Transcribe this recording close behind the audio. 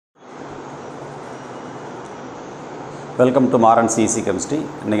Welcome to MARAN'S Easy Chemistry.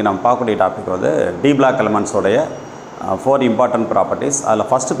 இன்னைக்கு நம்ம பார்க்கக்கூடிய டாபிக் வந்து D block elements உடைய 4 important properties. அதில்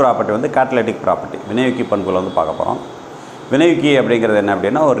ஃபர்ஸ்ட் ப்ராப்பர்ட்டி வந்து catalytic property. வினையூக்கி பண்புகள் வந்து பார்க்க போகிறோம். வினையூக்கி அப்படிங்கிறது என்ன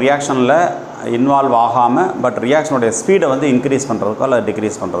அப்படின்னா ஒரு ரியாக்ஷனில் இன்வால்வ் ஆகாமல் பட் ரியாக்ஷனுடைய ஸ்பீடை வந்து இன்க்ரீஸ் பண்ணுறதுக்கோ இல்லை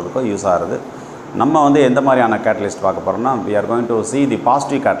டிக்ரீஸ் பண்ணுறதுக்கோ யூஸ் ஆகுது. நம்ம வந்து எந்த மாதிரியான கேட்டலிஸ்ட் பார்க்க போகிறோம்னா we are going to see the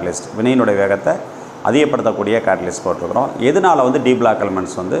positive catalyst. வினையினுடைய வேகத்தை அதிகப்படுத்தக்கூடிய கேட்டலிஸ்ட் போட்டிருக்கிறோம். எதனால் வந்து D block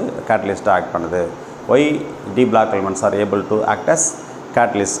elements வந்து கேட்டலிஸ்ட்டாக ஆக்ட் பண்ணுது, why D block elements are able to act as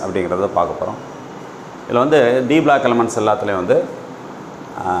catalyst அப்படிங்கிறத பார்க்க போகிறோம். இதில் வந்து D block elements எல்லாத்துலேயும் வந்து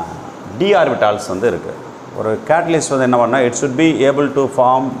D orbitals வந்து இருக்குது. ஒரு கேட்டலிஸ்ட் வந்து என்ன பண்ணால் it should be able to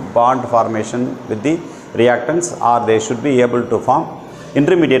form bond formation with the reactants or they should be able to form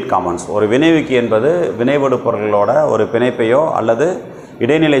intermediate compounds. ஒரு வினையூக்கி என்பது வினைபடு பொருட்களோட ஒரு பிணைப்பையோ அல்லது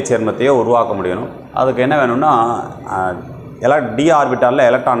இடைநிலை சேர்மத்தையோ உருவாக்க முடியணும். அதுக்கு என்ன வேணும்னா D ஆர்பிட்டாலில்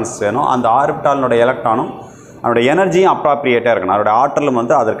எலக்ட்ரான்ஸ் வேணும். அந்த ஆர்பிட்டாலினுடைய எலக்ட்ரானும் அதோடய எனர்ஜியும் அப்ராப்ரியேட்டாக இருக்கணும். அதோடய ஆற்றலும்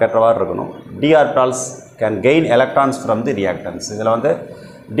வந்து அதற்கேற்றவாறு இருக்கணும். D orbitals can gain electrons from the reactance. இதில் வந்து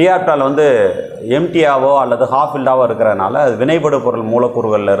D ஆர்பிட்டால் வந்து எம்டியாவோ அல்லது ஹாஃப் ஃபில்டாவோ இருக்கிறதுனால அது வினைபடு பொருள்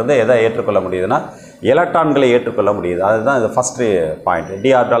மூலக்கூறுகளிலிருந்து எதை ஏற்றுக்கொள்ள முடியுதுன்னா எலக்ட்ரான்களை ஏற்றுக்கொள்ள முடியுது. அதுதான் இது first point.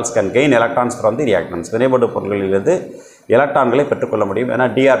 D orbitals can gain electrons from the reactance. வினைபடு பொருட்களிலிருந்து எலக்ட்ரான்களை பெற்றுக்கொள்ள முடியும். ஏன்னா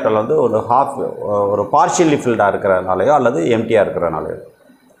D ஆர்பிட்டால் வந்து ஒரு பார்ஷியலி ஃபில்டாக இருக்கிறதுனாலையோ அல்லது எம்டியாக இருக்கிறதுனாலையோ.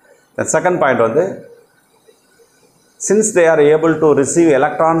 செகண்ட் பாயிண்ட் வந்து since they are able to receive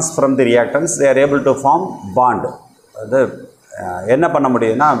electrons from the reactants they are able to form bond. அது என்ன பண்ண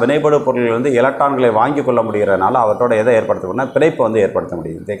முடியுதுன்னா வினைபடு பொருட்கள் வந்து எலக்ட்ரான்களை வாங்கி கொள்ள முடிகிறதுனால அவற்றோட எதை ஏற்படுத்தணும்னா பிணைப்பை வந்து ஏற்படுத்த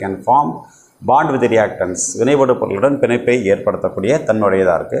முடியும். they can form bond with the reactants. வினைபடு பொருளுடன் பிணைப்பை ஏற்படுத்தக்கூடிய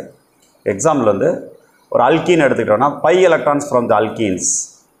தன்மையுடையதாக இருக்குது. எக்ஸாம்பிள் வந்து ஒரு அல்கீன் எடுத்துக்கிட்டோம்னா by electrons from the alkenes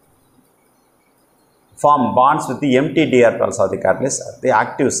form bonds with the empty D orbitals of the catalyst at the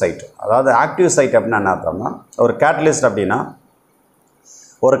active site. அதாவது ஆக்டிவ் சைட் அப்படின்னா என்ன அர்த்தம்னா ஒரு கேட்டலிஸ்ட் அப்படின்னா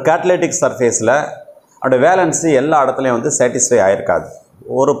ஒரு கேட்டலிட்டிக் சர்ஃபேஸில் அதோட வேலன்சி எல்லா இடத்துலையும் வந்து சாட்டிஸ்ஃபை ஆகிருக்காது.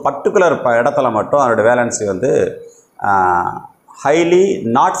 ஒரு பர்டிகுலர் இடத்துல மட்டும் அதோடய வேலன்சி வந்து ஹைலி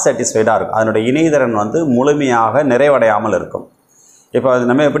நாட் சாட்டிஸ்ஃபைடாக இருக்கும். அதனுடைய இணைதிறன் வந்து முழுமையாக நிறைவடையாமல் இருக்கும். இப்போ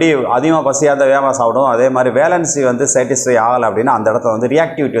நம்ம எப்படி அதிகமாக பசியாத வேகமாக சாப்பிடும் அதே மாதிரி வேலன்சி வந்து சாட்டிஸ்ஃபை ஆகலை அப்படின்னா அந்த இடத்துல வந்து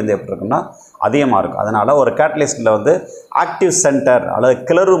ரியாக்டிவிட்டி வந்து எப்படி இருக்குன்னா அதிகமாக இருக்கும். அதனால் ஒரு கேட்டலிஸ்ட்டில் வந்து ஆக்டிவ் சென்டர் அல்லது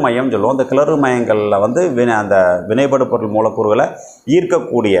கிளறு மையம் சொல்லுவோம். அந்த கிளறு மையங்களில் வந்து அந்த வினைபடு பொருள் மூலக்கூறுகளை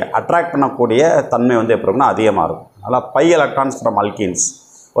ஈர்க்கக்கூடிய அட்ராக்ட் பண்ணக்கூடிய தன்மை வந்து எப்படி இருக்குன்னா அதிகமாக இருக்கும். அதனால் பை எலக்ட்ரான்ஸ் ஃப்ரம் அல்கீன்ஸ்.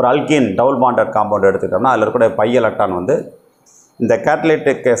 ஒரு அல்கீன் டபுள் பாண்டட் காம்பவுண்ட் எடுத்துக்கிட்டோம்னா அதில் இருக்கக்கூடிய பை எலக்ட்ரான் வந்து இந்த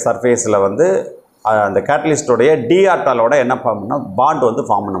கேட்டலிட்டிக் சர்ஃபேஸில் வந்து அந்த கேட்டலிஸ்டோடைய D ஆர்பிட்டாலோட என்ன ஃபார்ம் பண்ணால் பாண்ட் வந்து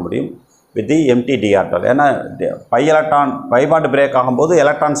ஃபார்ம் பண்ண முடியும் with the empty D orbital. ஏன்னா பை பாண்ட் பிரேக் ஆகும்போது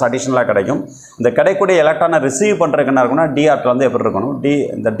எலக்ட்ரான்ஸ் அடிஷ்னலாக கிடைக்கும். இந்த கிடைக்கக்கூடிய எலக்ட்ரானை ரிசீவ் பண்ணுறதுக்கு என்ன இருக்குன்னா D ஆர்பிட்டால் வந்து எப்படி இருக்கணும்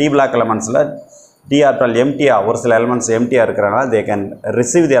இந்த D block elements D orbital எம்டியாக ஒரு சில எலிமெண்ட்ஸ் எம்டியாக இருக்கிறனால they can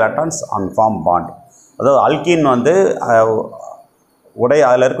receive the electrons and form bond. அதாவது அல்கீன் வந்து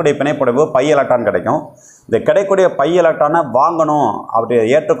அதில் இருக்கக்கூடிய பிணைப்புடைவு பை எலக்ட்ரான் கிடைக்கும். இந்த கிடைக்கக்கூடிய பை எலக்ட்ரானை வாங்கணும் அப்படி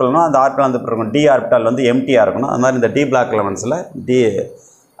ஏற்றுக்கொள்ளணும் அந்த ஆர்பிட்டால் வந்து இருக்கணும் D ஆர்பிட்டால் வந்து எம்டியாக இருக்கணும். அது மாதிரி இந்த D block elementsல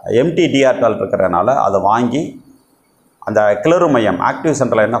empty D orbital இருக்கிறதுனால அதை வாங்கி அந்த கிளறு மையம் ஆக்டிவ்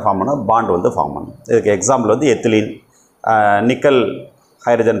சென்டரில் என்ன ஃபார்ம் பண்ணணும் பாண்ட் வந்து ஃபார்ம் பண்ணணும். இதுக்கு எக்ஸாம்பிள் வந்து எத்திலீன். நிக்கல்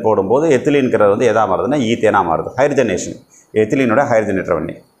ஹைட்ரஜன் போடும்போது எத்திலீன்கிறது வந்து எதாக மாறுதுன்னா ஈத்தேனாக மாறுது. ஹைட்ரஜனேஷன் எத்திலீனோட ஹைட்ரஜனேற்ற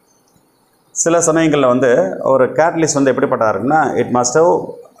பண்ணி. சில சமயங்களில் வந்து ஒரு கேட்டலிஸ்ட் வந்து எப்படிப்பட்டதாக இருக்குன்னா it must have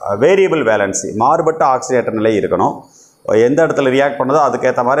variable valency. மாறுபட்ட ஆக்சிடேட்டர் நிலை இருக்கணும். எந்த இடத்துல ரியாக்ட் பண்ணதோ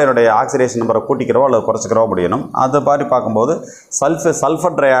அதுக்கேற்ற மாதிரி என்னுடைய ஆக்சிடேஷன் நம்பரை கூட்டிக்கிறோ அல்லது குறைச்சிக்கிறோ முடியணும். அது மாதிரி பார்க்கும்போது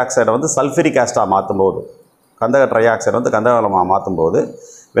சல்ஃபர் ட்ரை ஆக்சைடை வந்து சல்ஃபரிக் ஆசிடாக மாற்றும்போது கந்தக ட்ரை ஆக்சைடு வந்து கந்தகமாக மாற்றும்போது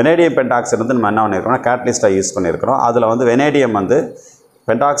வெனேடியம் பென்டாக்சைடு வந்து நம்ம என்ன பண்ணியிருக்கோம்னா கேட்டலிஸ்ட்டாக யூஸ் பண்ணியிருக்கிறோம். அதில் வந்து வெனேடியம் வந்து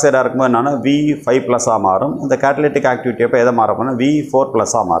பென்டாக்சைடாக இருக்கும்போது என்னென்னா V5+ மாறும். இந்த கேட்டலிட்டிக் ஆக்டிவிட்டி எப்போ எதை மாறப்போனா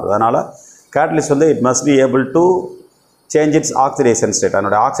V4+ மாறுது. அதனால் கேட்டலிஸ்ட் வந்து it must be able to change it's oxidation state.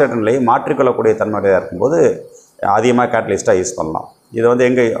 அதனுடைய ஆக்சிடேஷன் நிலையை மாற்றிக்கொள்ளக்கூடிய தன்மையாக இருக்கும்போது அதிகமாக கேட்டலிஸ்ட்டாக யூஸ் பண்ணலாம். இது வந்து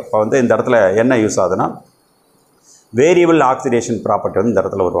எங்கே இப்போ வந்து இந்த இடத்துல என்ன யூஸ் ஆகுதுன்னா வேரியபிள் ஆக்சிடேஷன் ப்ராப்பர்ட்டி வந்து இந்த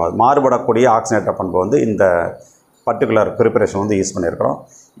இடத்துல உருவாகுது. மாறுபடக்கூடிய ஆக்சிடேட்டர் பண்பு வந்து இந்த பர்டிகுலர் ப்ரிப்பரேஷன் வந்து யூஸ் பண்ணியிருக்கிறோம்.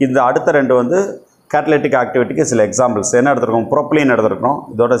 இந்த அடுத்த ரெண்டு வந்து கேட்டலிட்டிக் ஆக்டிவிட்டிக்கு சில எக்ஸாம்பிள்ஸ் என்ன எடுத்துருக்கோம். ப்ரோப்ளீன் எடுத்துருக்கோம்.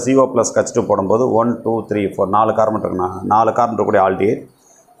 இதோட CO+H2 போடும்போது 1 2 3 4 4 கார்பன் இருக்குன்னா 4 கார்பன் இருக்கக்கூடிய ஆல்டிஹைட்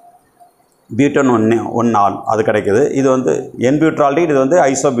பியூட்டன் 1 ஆல் அது கிடைக்குது. இது வந்து N-பியூட்ரால்டிஹைட். இது வந்து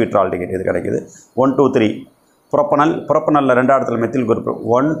ஐசோபியூட்ரால்டிஹைட் இது கிடைக்குது. 1 2 3 புரோப்பனலில் ரெண்டாவது இடத்துல மெத்தில் குரூப்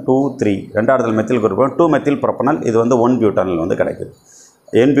 1 2 3 ரெண்டாவது இடத்துல மெத்தில் குரூப் 2 மெத்தில் புரோப்பனல். இது வந்து 1 பியூட்டனில் வந்து கிடைக்குது.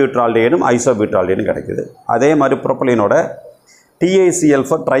 N-பியூட்ரால்டிஹைடும் ஐசோபியூட்ரால்டிஹைடும் கிடைக்குது. அதே மாதிரி புரோப்பலினோட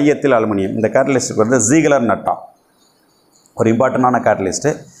TiCl4 ட்ரைஎத்தில் அலுமினியம். இந்த கேட்டலிஸ்ட்டுக்கு வந்து ஜீகலர் நட்டா ஒரு இம்பார்ட்டண்டான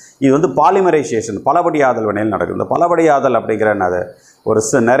கேட்டலிஸ்ட்டு. இது வந்து பாலிமரைசேஷன் பலபடியாதல் வினையில் நடக்குது. இந்த பலபடியாதல் அப்படிங்கிற என்னது, ஒரு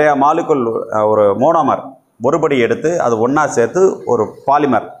நிறையா மாலிகுல் ஒரு மோனோமர் ஒருபடி எடுத்து அது ஒன்றா சேர்த்து ஒரு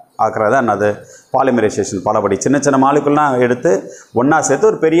பாலிமர் ஆக்குறது என்னது பாலிமரைசேஷன். பலபடி சின்ன சின்ன மாலிகுல்லாம் எடுத்து ஒன்றா சேர்த்து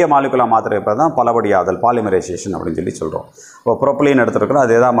ஒரு பெரிய மாலிகுலாக மாற்றுறது தான் பலபடியாதல் பாலிமரைசேஷன் அப்படின்னு சொல்கிறோம். இப்போ ப்ரோப்பலின் எடுத்துருக்கோம்,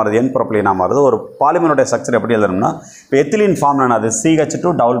 அது எதாக மாறுது, என் ப்ரோப்பலினாக மாறுது. ஒரு பாலிமருடைய ஸ்ட்ரக்சர் எப்படி எழுதணும்னா, இப்போ எத்திலின் ஃபார்ம்னா அது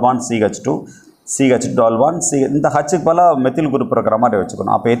CH2 double bond CH2 double bond இந்த ஹச்சுக்கு பல மெத்தில் குரூப் இருக்கிற மாதிரி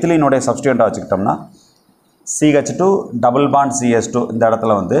வச்சுக்கணும். அப்போ எத்திலினுடைய சப்ஸ்டியூண்ட்டாக வச்சுக்கிட்டோம்னா CH2 டபுள் பாண்ட் CH2 இந்த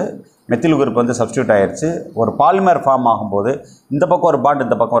இடத்துல வந்து மெத்தில் குரூப் வந்து சப்ஸ்டியூட் ஆகிடுச்சு. ஒரு பாலிமர் ஃபார்ம் ஆகும்போது இந்த பக்கம் ஒரு பாண்ட்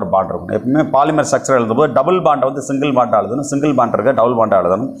இந்த பக்கம் ஒரு பாண்ட் இருக்கும். எப்பவுமே பாலிமர் ஸ்ட்ரக்சர் எழுதும்போது டபுள் பாண்டை வந்து சிங்கிள் பாண்டாக எழுதணும், சிங்கிள் பாண்ட் இருக்குது டபுள் பாண்டாக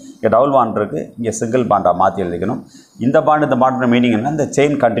எழுதணும். இங்கே டபுள் பாண்ட் இருக்குது, இங்கே சிங்கிள் பாண்டாக மாற்றி எழுதிக்கணும். இந்த பாண்டோட மீனிங் என்ன, இந்த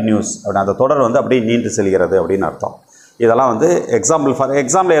செயின் கண்டினியூஸ் அப்படின்னு அந்த தொடர் வந்து அப்படியே நீண்டு செல்கிறது அப்படின்னு அர்த்தம். இதெல்லாம் வந்து எக்ஸாம்பிள் ஃபார்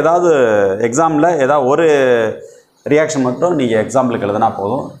எக்ஸாம்பிள் எக்ஸாமில் ஏதாவது ஒரு ரியாக்ஷன் மட்டும் நீங்கள் எக்ஸாம்பிளுக்கு எழுதுனா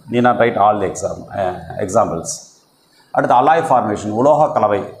போதும். நீ நாட் ரைட் ஆல் எக்ஸாம்பிள்ஸ். அடுத்து அலாய் ஃபார்மேஷன், உலோக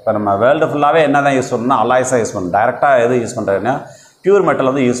கலவை. இப்போ நம்ம வேர்ல்டு ஃபுல்லாகவே என்ன தான் யூஸ் பண்ணணும்னா அலாய்ஸாக யூஸ் பண்ணணும். டைரெக்டாக எது யூஸ் பண்ணுறதுன்னா பியூர் மெட்டல்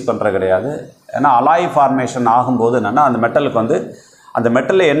வந்து யூஸ் பண்ணுறது கிடையாது. ஏன்னா அலாய் ஃபார்மேஷன் ஆகும்போது என்னென்னா அந்த மெட்டலுக்கு வந்து அந்த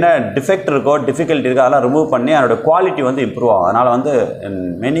மெட்டலில் என்ன டிஃபெக்ட் இருக்கோ டிஃபிகல்ட்டி இருக்கோ அதெல்லாம் ரிமூவ் பண்ணி அதோட குவாலிட்டி வந்து இம்ப்ரூவ் ஆகும். அதனால் வந்து in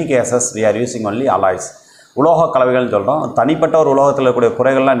many cases we are using only alloys. உலோக கலவைகள்னு சொல்கிறோம். தனிப்பட்ட ஒரு உலோகத்தில் இருக்கக்கூடிய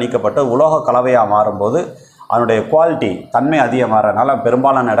குறைகள்லாம் நீக்கப்பட்டு உலோக கலவையாக மாறும்போது அதனுடைய குவாலிட்டி தன்மை அதிகமாகறதுனால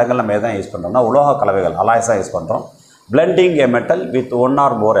பெரும்பாலான இடங்கள் நம்ம எதான் யூஸ் பண்ணுறோம்னா உலோக கலவைகள் அலாய்ஸாக யூஸ் பண்ணுறோம். blending a metal with one or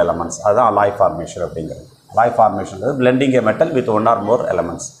more elements, அதுதான் அலாய் ஃபார்மேஷன் அப்படிங்கிறது. Alloy formation blending a metal with one or more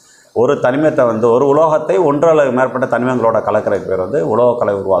elements. ஒரு தனிமத்தை வந்து ஒரு உலோகத்தை ஒன்றரை மேற்பட்ட தனிமங்களோட கலக்கிறதுக்கு பேர் வந்து உலோக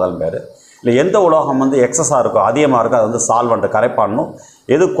கலவை உருவாதல் பேர். இல்லை எந்த உலோகம் வந்து எக்ஸஸாக இருக்கோ அதிகமாக இருக்கோ அது வந்து சால்வெண்ட் கரைப்பாடணும்,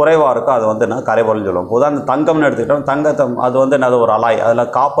 எது குறைவாக இருக்கோ அது வந்து என்ன கரைபொருள்னு சொல்லுவோம். உதாரணம் தங்கம்னு எடுத்துக்கிட்டோம், தங்கத்தை அது வந்து என்னது ஒரு அலாய்,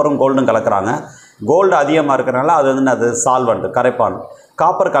 அதில் காப்பரும் கோல்டும் கலக்கிறாங்க. கோல்டு அதிகமாக இருக்கிறனால அது வந்து அது சால்வெண்ட் கரைப்பான்,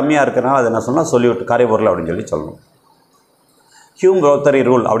 காப்பர் கம்மியாக இருக்கிறனால அது என்ன சொல்லணும் சொல்யூட் கரைபொருள் அப்படின்னு சொல்லணும். ஹியூம் ரோத்தரி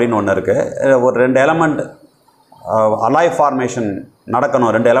ரூல் அப்படின்னு ஒன்று இருக்குது. ஒரு 2 எலமெண்ட் அலாய் ஃபார்மேஷன் நடக்கணும்,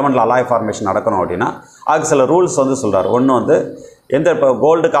 2 எலமெண்ட்டில் அலாய் ஃபார்மேஷன் நடக்கணும் அப்படின்னா அதுக்கு சில ரூல்ஸ் வந்து சொல்கிறார். ஒன்று வந்து இப்போ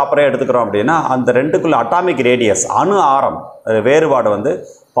கோல்டு காப்பரே எடுத்துக்கிறோம் அப்படின்னா அந்த ரெண்டுக்குள்ள அட்டாமிக் ரேடியஸ் அணு ஆரம் வேறுபாடு வந்து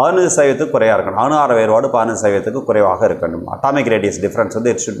 15% குறையாக இருக்கணும். அணு ஆர வேறுபாடு 15% குறைவாக இருக்கணும். அட்டாமிக் ரேடியஸ் டிஃப்ரென்ஸ்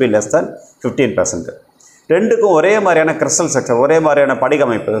வந்து it should be less than 15%. ரெண்டுக்கும் ஒரே மாதிரியான கிறிஸ்டல் ஸ்ட்ரக்சர், ஒரே மாதிரியான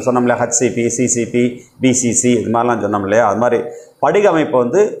படிகமைப்பு சொன்னோம்லையா, HCP CCP BCC இது மாதிரிலாம் சொன்னோம் இல்லையா, அது மாதிரி படிகமைப்பு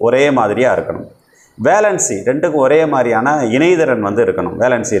வந்து ஒரே மாதிரியாக இருக்கணும். வேலன்சி ரெண்டுக்கும் ஒரே மாதிரியான இணைதிறன் வந்து இருக்கணும்,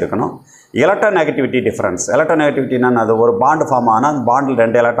 வேலன்சி இருக்கணும். எலக்ட்ரோநெகட்டிவிட்டி டிஃப்ரென்ஸ், எலக்ட்ரோநெகட்டிவிட்டினா அது ஒரு பாண்டு ஃபார்ம் ஆனால் அந்த பாண்டில்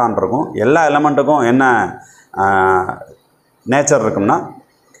 2 எலக்ட்ரான் இருக்கும். எல்லா எலமெண்ட்டுக்கும் என்ன நேச்சர் இருக்கும்னா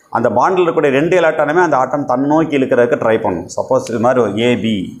அந்த பாண்டில் இருக்கக்கூடிய 2 எலக்ட்ரானுமே அந்த ஆட்டம் தன் நோக்கி இழுக்கிறதுக்கு ட்ரை பண்ணும். சப்போஸ் இது மாதிரி ஒரு AB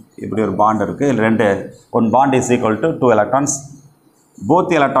இப்படி ஒரு பாண்ட் இருக்குது, இல்லை one bond is equal to 2 electrons,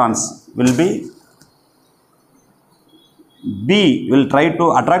 both electrons will be B will try to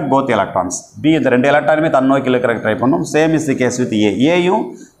attract both electrons. B இந்த 2 எலக்ட்ரானுமே தன் நோக்கி இழுக்கிறதுக்கு ட்ரை பண்ணும். Same is the case with ஏயும்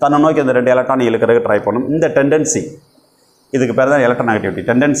தன்னை நோக்கி அந்த 2 எலக்ட்ரான் இழுக்கிறதுக்கு ட்ரை பண்ணும். இந்த டெண்டன்சி இதுக்கு பேர் தான் electronegativity.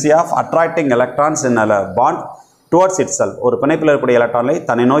 Tendency of attracting electrons in a bond towards it self. ஒரு பிணைப்பில் இருக்கக்கூடிய எலக்ட்ரானை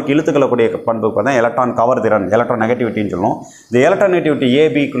தன்னை நோக்கி இழுத்துக்கொள்ளக்கூடிய பண்புக்கு தான் எலக்ட்ரான் கவர் திறன் எலக்ட்ரோநெகட்டிவிட்டின்னு சொல்லுவோம். இந்த எலக்ட்ரோநெகட்டிவிட்டி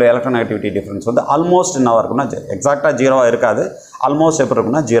ஏபிக்குள்ள எலக்ட்ரோநெகட்டிவிட்டி டிஃப்ரென்ஸ் வந்து ஆல்மோஸ்ட் என்னவாக இருக்குன்னா எக்ஸாக்டாக 0வாக இருக்காது, ஆல்மோஸ்ட் எப்படி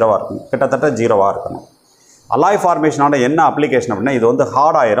இருக்குன்னா 0வாக இருக்கும், கிட்டத்தட்ட 0வாக இருக்கணும். அலாய் ஃபார்மேஷனோட என்ன அப்ளிகேஷன் அப்படின்னா இது வந்து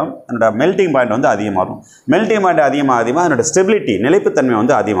ஹார்ட் ஆயிரும், என்னோட மெல்ட்டிங் பாயிண்ட் வந்து அதிகமாகும். மெல்ட்டிங் பாயிண்ட் அதிகமாக என்னோட ஸ்டெபிலிட்டி நிலைப்புத்தன்மை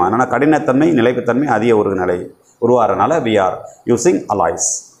வந்து அதிகமாக, அதனால் கடினத்தன்மை நிலைப்புத்தன்மை அதிக ஒரு நிலை உருவாகிறனால we are using alloys.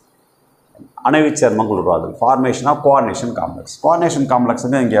 அணைவுச் சேர்மங்கள் உருவாகுது. Formation of coordination complex. Coordination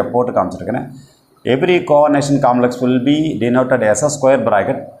காம்ப்ளெக்ஸுக்கு இங்கே போட்டு காமிச்சிருக்கேன். Every coordination complex will be denoted as a square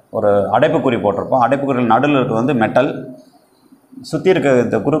bracket. ஒரு அடைப்புக்குறி போட்டிருப்போம். அடைப்புக்குறியில் நடுவில் இருக்கிறது வந்து மெட்டல், சுற்றி இருக்க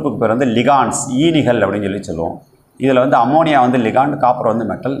இந்த குரூப்புக்கு பேர் வந்து லிகான்ஸ் ஈனிகள் அப்படின்னு சொல்லுவோம். இதில் வந்து அமோனியா வந்து லிகாண்ட், காப்பர் வந்து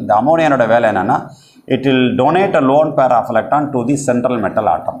மெட்டல். இந்த அமோனியானோட வேலை என்னென்னா it will donate a lone pair of electron to the central metal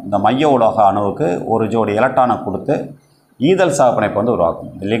ஆட்டம். இந்த மைய உலோக அணுவுக்கு ஒரு ஜோடி எலக்ட்ரானை கொடுத்து ஈதல் சகப்பிணைப்பு வந்து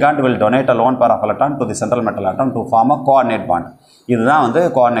உருவாக்கும். Ligand will donate a lone pair of electron to the central metal atom to form a coordinate bond. இதுதான் வந்து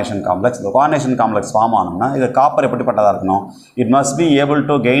கோஆர்டினேஷன் காம்ப்ளெக்ஸ். இந்த கோஆர்டினேஷன் காம்ப்ளெக்ஸ் ஃபார்ம் ஆனோம்னா இது காப்பர் எப்படிப்பட்டதாக இருக்கணும், it must be able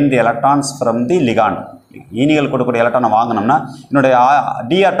to gain the electrons from the ligand. ஈனிகள் கொடுக்கக்கூடிய எலக்ட்ரானை வாங்கினோம்னா என்னுடைய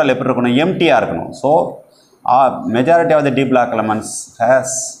டி ஆர்டல் எப்படி இருக்கணும், எம்டியாக இருக்கணும். So majority of the D black elements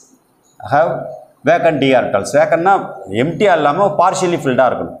have vacant D ஆர்டல்ஸ். வேக்கன்னா எம்டியாக இல்லாமல் பார்ஷியலி ஃபில்டாக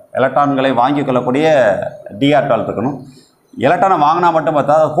இருக்கணும். எலக்ட்ரான்களை வாங்கி கொள்ளக்கூடிய டி ஆர்டல் இருக்கணும். எலக்ட்ரானை வாங்கினா மட்டும்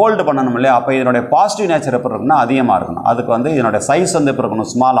பார்த்தா ஹோல்டு பண்ணணும் இல்லையா, அப்போ இதனுடைய பாசிட்டிவ் நேச்சர் எப்படி இருக்குன்னா அதிகமாக இருக்கணும். அதுக்கு வந்து இதனுடைய சைஸ் வந்து எப்படி இருக்கணும்,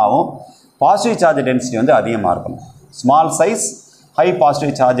 ஸ்மாலாகவும், பாசிட்டிவ் சார்ஜ் டென்சிட்டி வந்து அதிகமாக இருக்கணும். Small size, high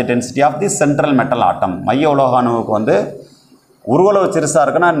positive charge density of the central metal ஆட்டம். மைய உலோக அணுவுக்கு வந்து உருவளவு சிறுசாக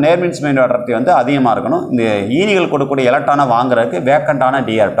இருக்குன்னா நேர்மின்சுமை அடர்த்தி வந்து அதிகமாக இருக்கணும். இந்த ஈனிகள் கொடுக்கக்கூடிய எலக்ட்ரானை வாங்குறதுக்கு வேக்கண்டான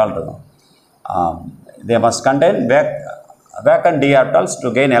டி ஆர்பிட்டால் இருக்கும். They must contain vacant d orbitals to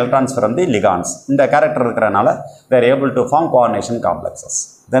gain electrons from the ligands. இந்த கேரக்டர் இருக்கிறனால they are able to form coordination complexes.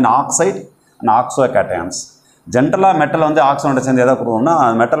 Then oxide and oxocations. ஜென்ரலாக மெட்டல் வந்து ஆக்சைடோட சேர்ந்து எதை கொடுக்கும்னா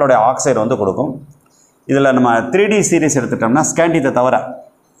மெட்டலோடைய ஆக்சைடு வந்து கொடுக்கும். இதில் நம்ம 3D சீரீஸ் எடுத்துட்டோம்னா ஸ்கேண்டியத்தை தவிர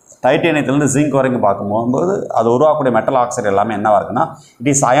டைட்டேனியத்துலேருந்து ஜிங்க் வரைக்கும் பார்க்கும்போது அது உருவாக்கக்கூடிய மெட்டல் ஆக்சைடு எல்லாமே என்னவாக இருக்குன்னா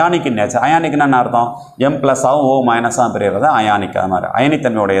it is ionic in nature. அயானிக்னா என்ன அர்த்தம்? M+ ஆகும் O- ஆகும் பெரியது அயானிக். அது மாதிரி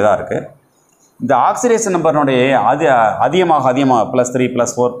அயனித்தன்மையுடையதாக இருக்குது. இந்த ஆக்சிடேஷன் நம்பர்னுடைய அதிகமாக +3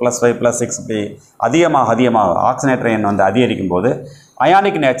 +4 +5 +6 இப்படி அதிகமாக ஆக்சிஜனேட்டர் எண் வந்து அதிகரிக்கும் போது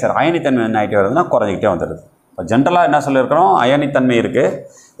அயானிக் நேச்சர் அயனித்தன்மை என்ன ஆகிட்டே வருதுன்னா குறைஞ்சிக்கிட்டே வந்துடுது. இப்போ ஜென்ரலாக என்ன சொல்லியிருக்கிறோம்? அயனித்தன்மை இருக்குது.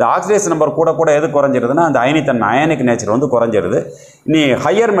 இந்த ஆக்சிடேஷன் நம்பர் கூட எது குறைஞ்சிருதுன்னா அந்த அயனித்தன்மை அயனிக் நேச்சர் வந்து குறைஞ்சிருது. இனி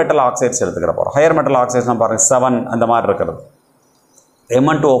ஹையர் மெட்டல் ஆக்சைட்ஸ் எடுத்துக்கிற போகிறோம். ஹையர் மெட்டல் ஆக்சைட்ஸ்னால் பாருங்கள் 7 அந்த மாதிரி இருக்கிறது.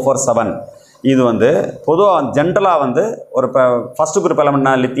 Mn2O4 7 இது வந்து பொதுவாக ஜென்ரலாக வந்து ஒரு இப்போ first group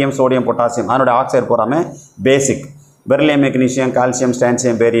எலமெண்ட்னா lithium sodium potassium அதனுடைய ஆக்சைடு போகாமே பேசிக் beryllium magnesium calcium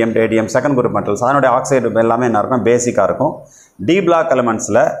strontium barium radium second group metals அதனுடைய ஆக்சைடு எல்லாமே என்ன இருக்கும்? பேசிக்காக இருக்கும். டி பிளாக்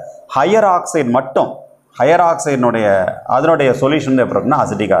எலமெண்ட்ஸில் ஹையர் ஆக்சைடு மட்டும் ஹையர் ஆக்சைடினுடைய அதனுடைய சொல்யூஷன் எப்படி இருக்குன்னா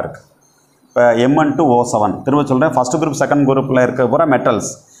அசிட்டிக்காக இருக்குது. இப்போ Mn2O7 திரும்ப சொல்கிறேன், ஃபஸ்ட்டு குரூப் செகண்ட் குரூப்பில் இருக்க பூரா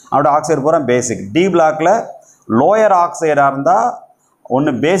மெட்டல்ஸ் அதோட ஆக்சைடு பூரா பேசிக். டி பிளாக்கில் லோயர் ஆக்சைடாக இருந்தால்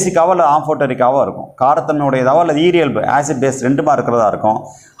ஒன்று பேசிக்காவோ இல்லை ஆம்ஃபோட்டரிக்காவோ இருக்கும், காரத்தன்மையுடையதாவோ அல்லது ஈரியல்பு ஆசிட் பேஸ் ரெண்டுமா இருக்கிறதா இருக்கும்.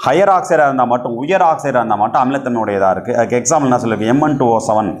 ஹையர் ஆக்சைடாக இருந்தால் மட்டும் உயர் ஆக்சைடாக இருந்தால் மட்டும் அமிலத்தன்மையுடையதாக இருக்குது. அதுக்கு எக்ஸாம்பிள் என்ன சொல்லியிருக்கு?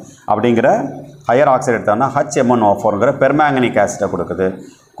 Mn2O7 அப்படிங்கிற ஹையர் ஆக்சைடு எடுத்தோம்னா HMnO4ங்கிற பெர்மாங்கனிக் ஆசிட்டை கொடுக்குது.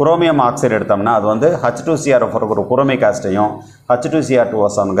 குரோமியம் ஆக்சைடு எடுத்தோம்னா அது வந்து H2Cr4 ஒரு குரோமிக் ஆசிட்டையும்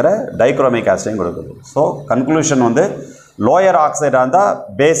H2Cr2O7ங்கிற டைக்ரோமிக் ஆசிட்டையும் கொடுக்குது. ஸோ கன்க்ளூஷன் வந்து லோயர் ஆக்சைடாக இருந்தால்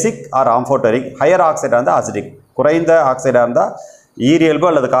பேசிக் ஆர் ஆம்ஃபோட்டரிக், ஹையர் ஆக்சைடாக இருந்தால் அசிடிக், குறைந்த ஆக்சைடாக இருந்தால் ஈரியல்பு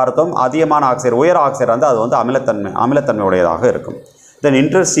அல்லது காரத்துவம், அதிகமான ஆக்சைடு உயர் ஆக்சைடாக இருந்தால் அது வந்து அமிலத்தன்மையுடையதாக இருக்கும். தென்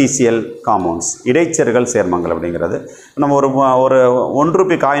இன்டர்ஸ்டீசியல் காம்பவுண்ட்ஸ் இடைச்செருகல் சேர்மங்கள் அப்படிங்கிறது நம்ம ஒரு 1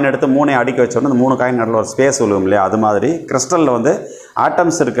 ரூபி காயின் எடுத்து 3 அடுக்கி வச்சோன்னா அந்த 3 காயின் நடுவில் ஒரு ஸ்பேஸ் விழுகும் இல்லையா? அது மாதிரி கிறிஸ்டலில் வந்து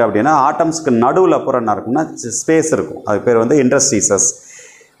ஆட்டம்ஸ் இருக்குது அப்படின்னா ஆட்டம்ஸ்க்கு நடுவில் அப்புறம் என்ன இருக்குன்னா ஸ்பேஸ் இருக்கும். அது பேர் வந்து இன்டர்ஸ்டீசஸ்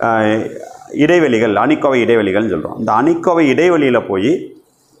இடைவெளிகள், அணிக்கோவை இடைவெளிகள்னு சொல்கிறோம். இந்த அணிக்கோவை இடைவெளியில் போய்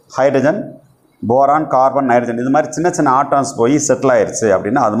ஹைட்ரஜன் போரான் கார்பன் நைட்ரஜன் இது மாதிரி சின்ன ஆட்டாம்ஸ் போய் செட்டில் ஆயிடுச்சு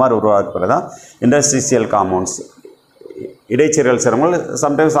அப்படின்னா அது மாதிரி உருவாக்குறது தான் இண்டஸ்ட்ரியல் காம்பவுண்ட்ஸ் இடைச்செருகல் சேர்மங்கள்.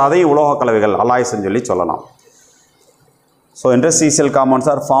 சம்டைம்ஸ் அதையும் உலோக கலவைகள் அலாய்ஸ்ன்னு சொல்லலாம். So industrial compounds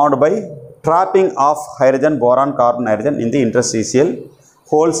are found by dropping of hydrogen boron carbon nitrogen in the industrial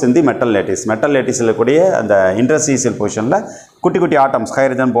holes in the metal லேட்டிஸில் இருக்கக்கூடிய அந்த இண்டஸ்ட்ரியல் பொசிஷனில் குட்டி ஆட்டம்ஸ்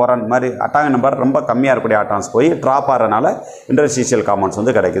ஹைட்ரஜன் போரான் மாதிரி அட்டாமிக் நம்பர் ரொம்ப கம்மியாக இருக்கக்கூடிய ஆட்டம்ஸ் போய் ட்ராப் ஆகிறதுனால இண்டஸ்ட்ரியல் காம்பவுண்ட்ஸ்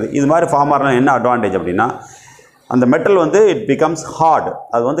வந்து கிடைக்குது. இது மாதிரி ஃபார்ம் ஆகிறதுனால என்ன அட்வான்டேஜ் அப்படின்னா அந்த மெட்டல் வந்து இட் பிகம்ஸ் ஹார்ட்,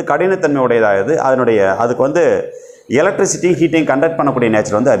 அது வந்து கடினத்தன்மை உடையதாகுது. அதுக்கு வந்து எலக்ட்ரிசிட்டி ஹீட்டிங் கண்டக்ட் பண்ணக்கூடிய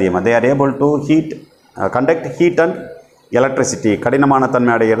நேச்சர் வந்து அதிகமாக. They are able to conduct heat and electricity கடினமான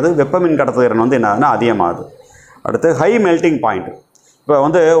தன்மை அடைகிறது. வெப்பமின் கடத்துதிறன் வந்து என்னதுன்னா அதிகமாகுது. அடுத்து ஹை மெல்டிங் பாயிண்ட். இப்போ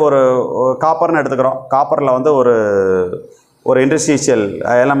வந்து ஒரு காப்பர்னு எடுத்துக்கிறோம். காப்பரில் வந்து ஒரு இண்டஸ்ட்ரியல்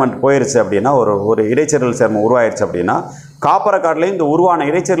எலமெண்ட் போயிடுச்சு அப்படின்னா ஒரு இடைச்செருகல் சேர்மம் உருவாயிருச்சு அப்படின்னா காப்பரை காட்டிலையும் இந்த உருவான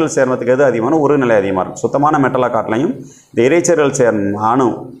இடைச்செருகல் சேர்மத்துக்கு எது அதிகமான உருகுநிலை அதிகமாக இருக்கும். சுத்தமான மெட்டலை காட்டிலையும் இந்த இடைச்செருகல் அணு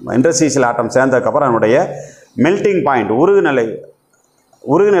இண்டஸ்ட்ரியல் ஆட்டம் சேர்ந்ததுக்கப்புறம் அதனுடைய மெல்டிங் பாயிண்ட்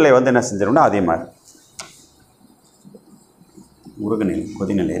உருகுநிலை வந்து என்ன செஞ்சிடும்னா அதிகமாக உருகுநிலை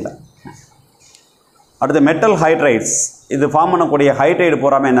கொதிநிலையில். அடுத்து மெட்டல் ஹைட்ரைட்ஸ். இது ஃபார்ம் பண்ணக்கூடிய ஹைட்ரைடு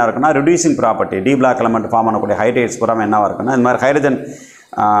பூராமல் என்ன இருக்குன்னா reducing property. D black element form பண்ணக்கூடிய ஹைட்ரைட்ஸ் பூராமல் என்னவாக இருக்குன்னா இந்த மாதிரி ஹைட்ரஜன்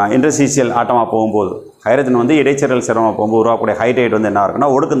இண்டஸ்ட்ரியல் ஆட்டமாக போகும்போது ஹைட்ரஜன் வந்து இடைச்செருகல் சேர்மமாக போகும்போது உருவாக்கக்கூடிய ஹைட்ரைடு வந்து என்ன இருக்குன்னா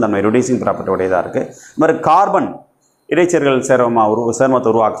ஒடுக்கும் தன்மை ரெடியூசிங் ப்ராப்பர்ட்டி உடையதாக இருக்குது. இது மாதிரி carbon இடைச்செருகல்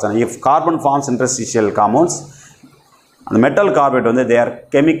சேர்மத்தை உருவாக்குச்சாங்க. If carbon forms industrial compounds அந்த மெட்டல் கார்பைடு வந்து தே ஆர்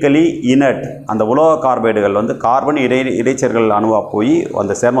கெமிக்கலி இனர்ட். அந்த உலோக கார்பைடுகள் வந்து கார்பன் இடைச்செருகல் அணுவாக போய்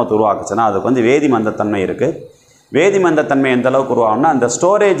அந்த சேர்மத்தை உருவாக்குச்சுன்னா அதுக்கு வந்து வேதிமந்தத்தன்மை இருக்குது. வேதிமந்தத்தன்மை எந்த அளவுக்கு உருவாகும்னா அந்த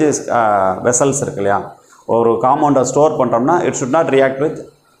ஸ்டோரேஜ் வெசல்ஸ் இருக்கு இல்லையா? ஒரு காம்பவுண்டை ஸ்டோர் பண்ணுறோம்னா it should not react with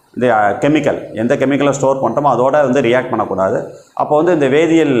இந்த கெமிக்கல். எந்த கெமிக்கலை ஸ்டோர் பண்ணுறோமோ அதோட வந்து ரியாக்ட் பண்ணக்கூடாது. அப்போ வந்து இந்த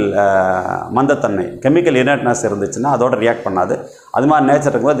வேதியியல் மந்தத்தன்மை கெமிக்கல் இனர்ட்னஸ் இருந்துச்சுன்னா அதோட ரியாக்ட் பண்ணாது. அது மாதிரி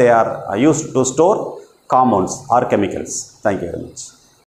நேச்சர் இருக்கும்போது they are used to store compounds or chemicals. Thank you very much.